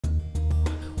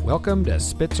Welcome to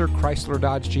Spitzer Chrysler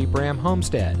Dodge Jeep Ram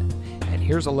Homestead, and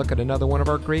here's a look at another one of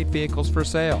our great vehicles for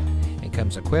sale. It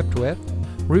comes equipped with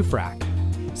roof rack,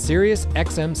 Sirius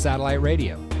XM satellite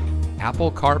radio,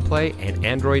 Apple CarPlay and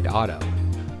Android Auto,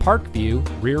 Park View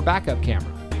rear backup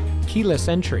camera, keyless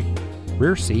entry,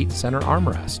 rear seat center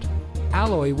armrest,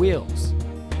 alloy wheels,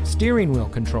 steering wheel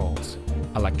controls,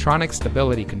 electronic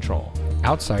stability control,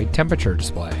 outside temperature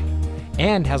display,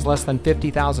 and has less than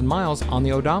 50,000 miles on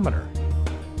the odometer.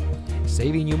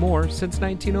 Saving you more since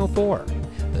 1904.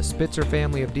 The Spitzer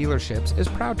family of dealerships is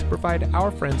proud to provide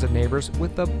our friends and neighbors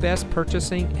with the best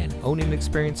purchasing and owning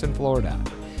experience in Florida.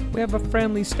 We have a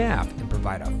friendly staff and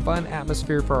provide a fun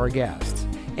atmosphere for our guests.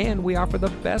 And we offer the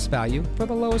best value for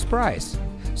the lowest price.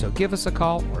 So give us a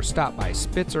call or stop by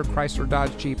Spitzer Chrysler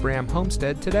Dodge Jeep Ram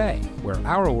Homestead today, where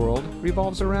our world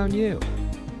revolves around you.